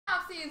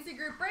CNC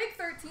Group Break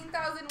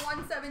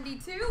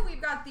 13,172.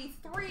 We've got the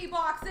 3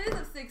 boxes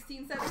of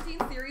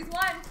 16-17 Series 1.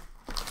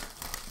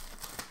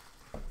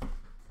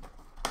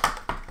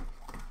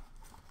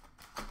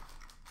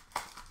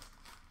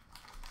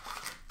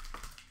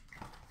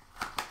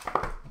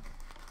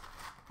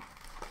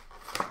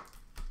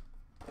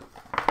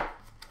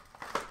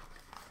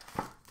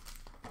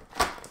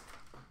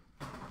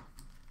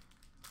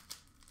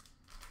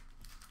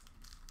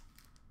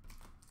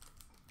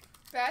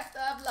 Best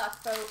of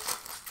luck, folks.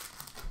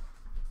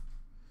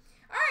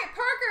 All right,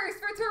 Parkers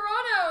for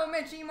Toronto,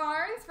 Mitchie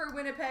Marnes. For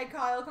Winnipeg,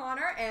 Kyle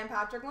Connor and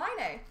Patrick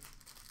Laine.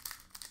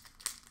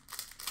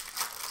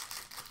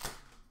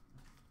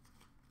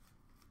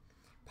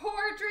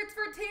 Portraits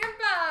for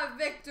Tampa,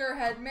 Victor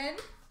Hedman.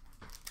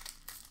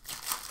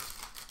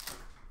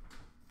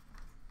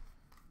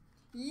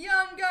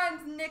 Young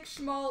Guns, Nick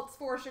Schmaltz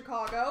for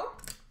Chicago.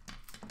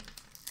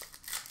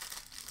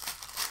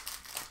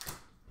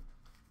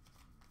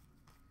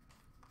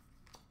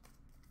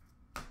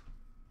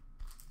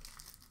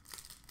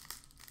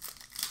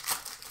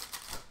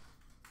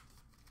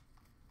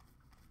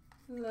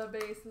 La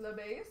base.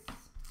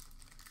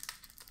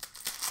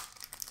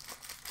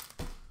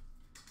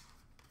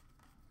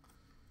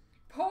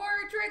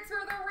 Portraits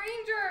for the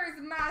Rangers,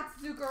 Matt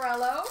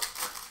Zuccarello.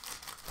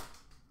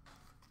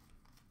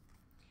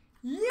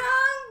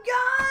 Young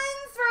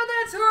Guns for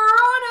the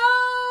Toronto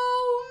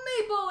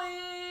Maple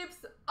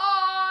Leafs,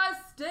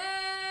 Austin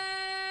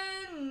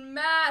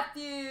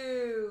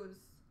Matthews.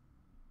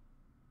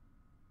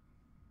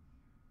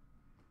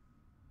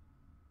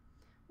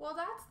 Well,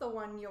 that's the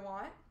one you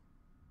want.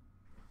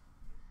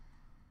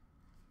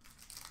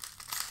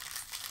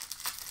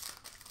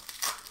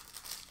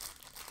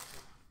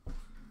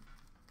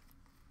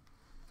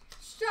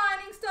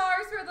 Shining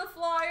Stars for the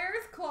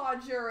Flyers,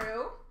 Claude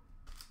Giroux.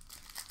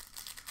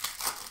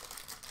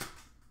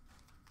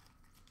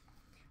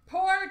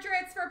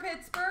 Portraits for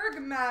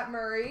Pittsburgh, Matt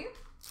Murray.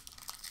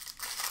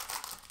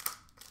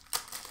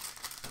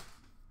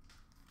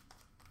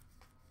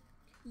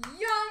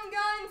 Young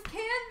Guns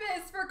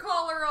Canvas for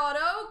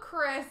Colorado,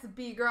 Chris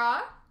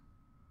Bigra.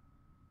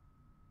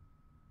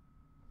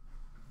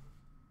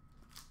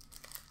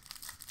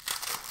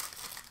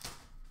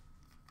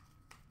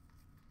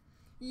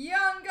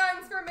 Young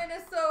Guns for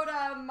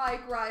Minnesota,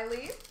 Mike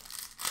Riley.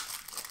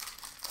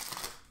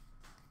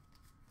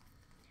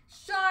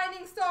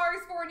 Shining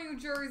Stars for New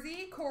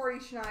Jersey, Corey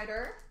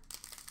Schneider.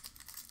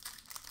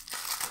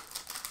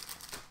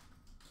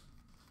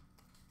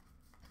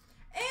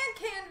 And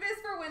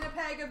Canvas for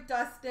Winnipeg of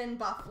Dustin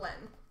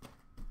Byfuglien.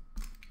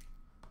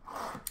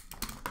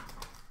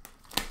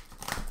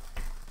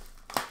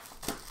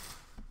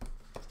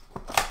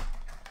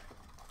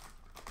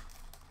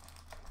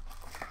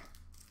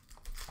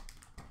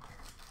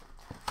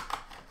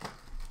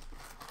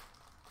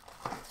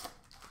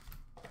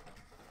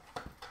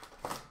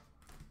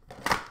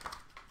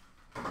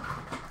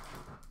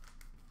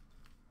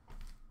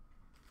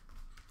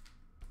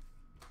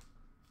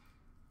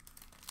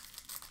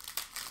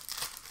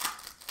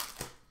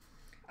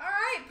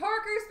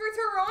 Parkers for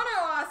Toronto,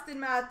 Austin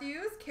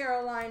Matthews,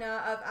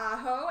 Carolina of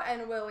Aho,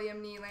 and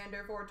William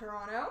Nylander for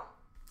Toronto.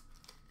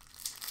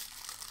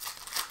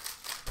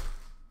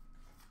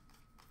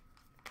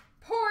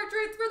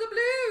 Portraits for the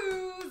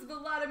Blues,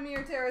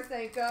 Vladimir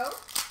Tarasenko.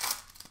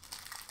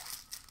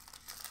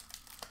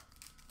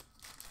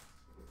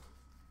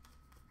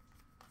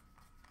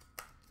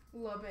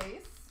 La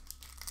base.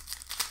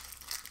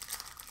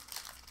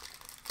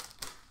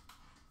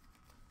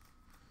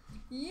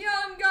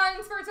 Young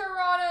Guns for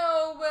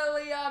Toronto,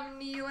 William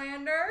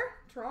Nylander.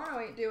 Toronto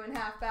ain't doing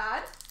half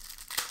bad.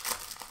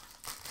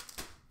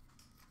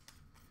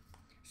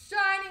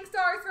 Shining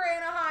Stars for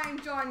Anaheim,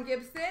 John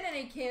Gibson, and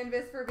a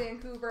canvas for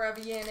Vancouver of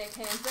Yannick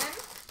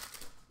Hansen.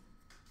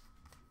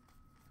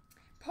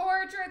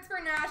 Portraits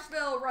for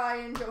Nashville,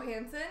 Ryan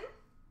Johansson.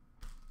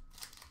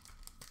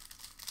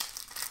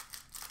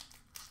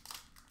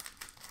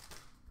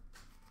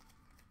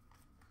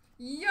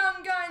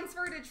 Young Guns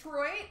for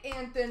Detroit,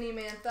 Anthony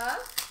Mantha.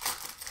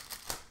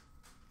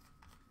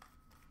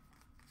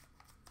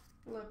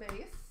 La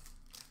base.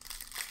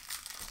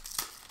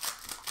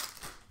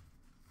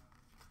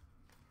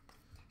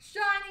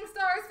 Shining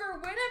Stars for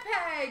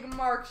Winnipeg,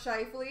 Mark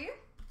Scheifele.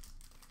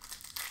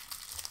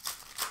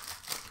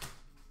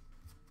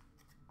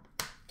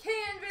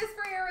 Canvas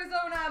for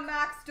Arizona,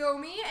 Max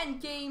Domi,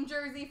 and game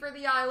jersey for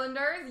the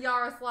Islanders,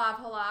 Yaroslav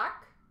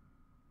Halak.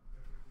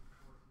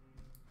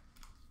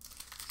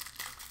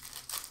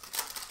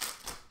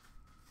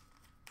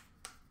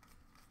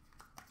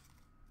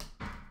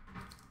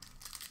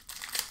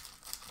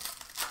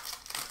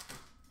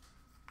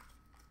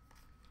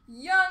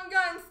 Young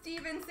Guns,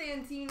 Steven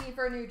Santini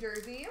for New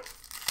Jersey.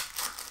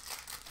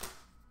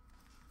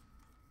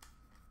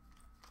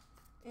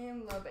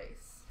 And La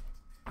base.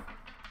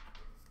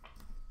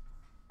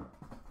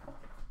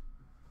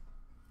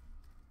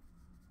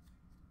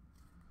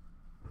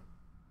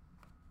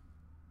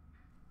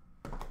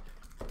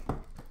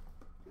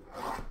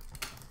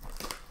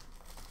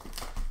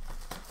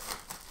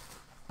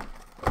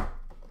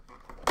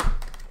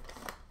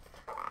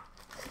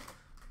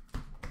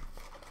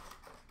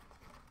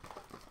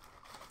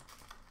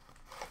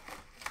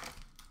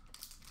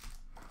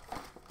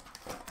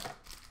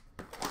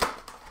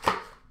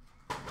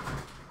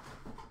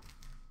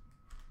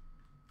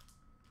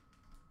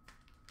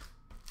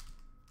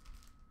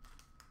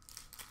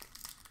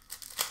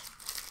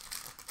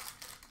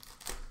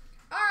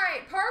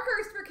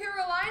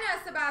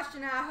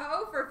 Sebastian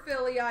Aho for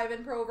Philly,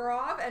 Ivan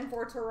Provorov, and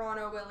for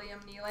Toronto, William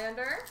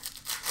Nylander.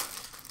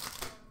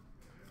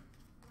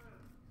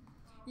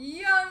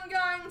 Young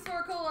Guns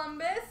for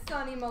Columbus,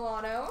 Sonny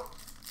Milano.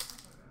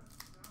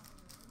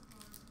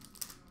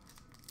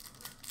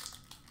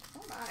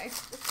 Oh my,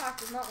 this pack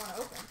does not want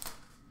to open.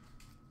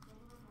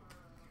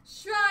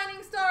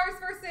 Shining Stars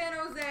for San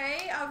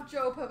Jose of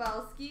Joe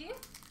Pavelski.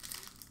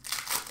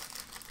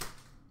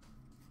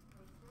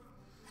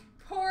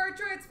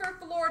 Portraits for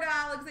Florida,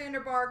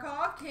 Alexander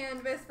Barkov.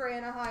 Canvas for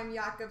Anaheim,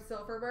 Jakob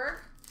Silfverberg.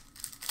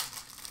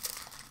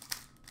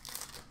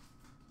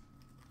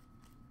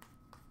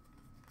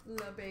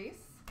 Le base.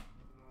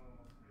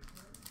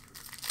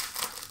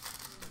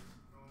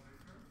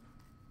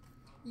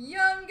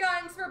 Young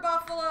Guns for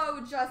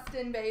Buffalo,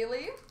 Justin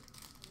Bailey.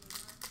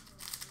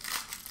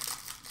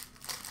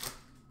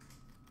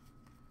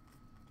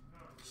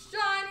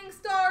 Shining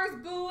Stars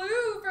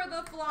Blue for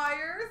the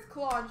Flyers,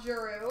 Claude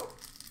Giroux.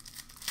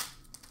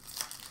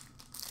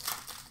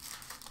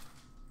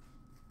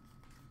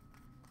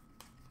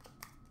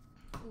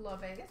 Le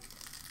base.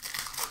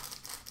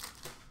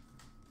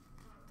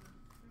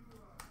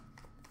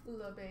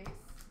 Le base.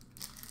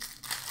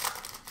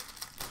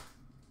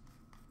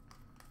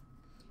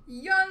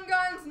 Young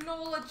Guns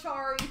Nola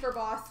Chari for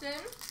Boston.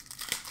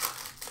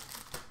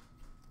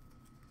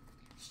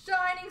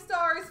 Shining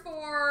Stars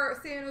for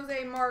San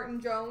Jose,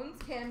 Martin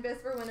Jones. Canvas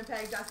for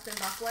Winnipeg, Dustin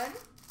Buckland.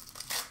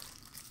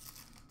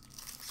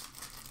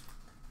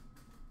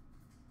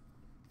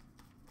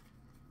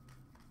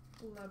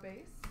 Le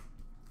base.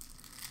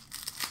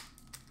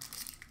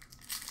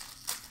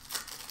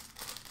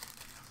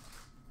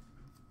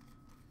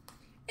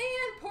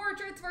 And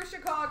portraits for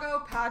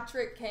Chicago,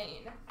 Patrick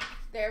Kane.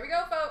 There we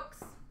go,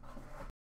 folks.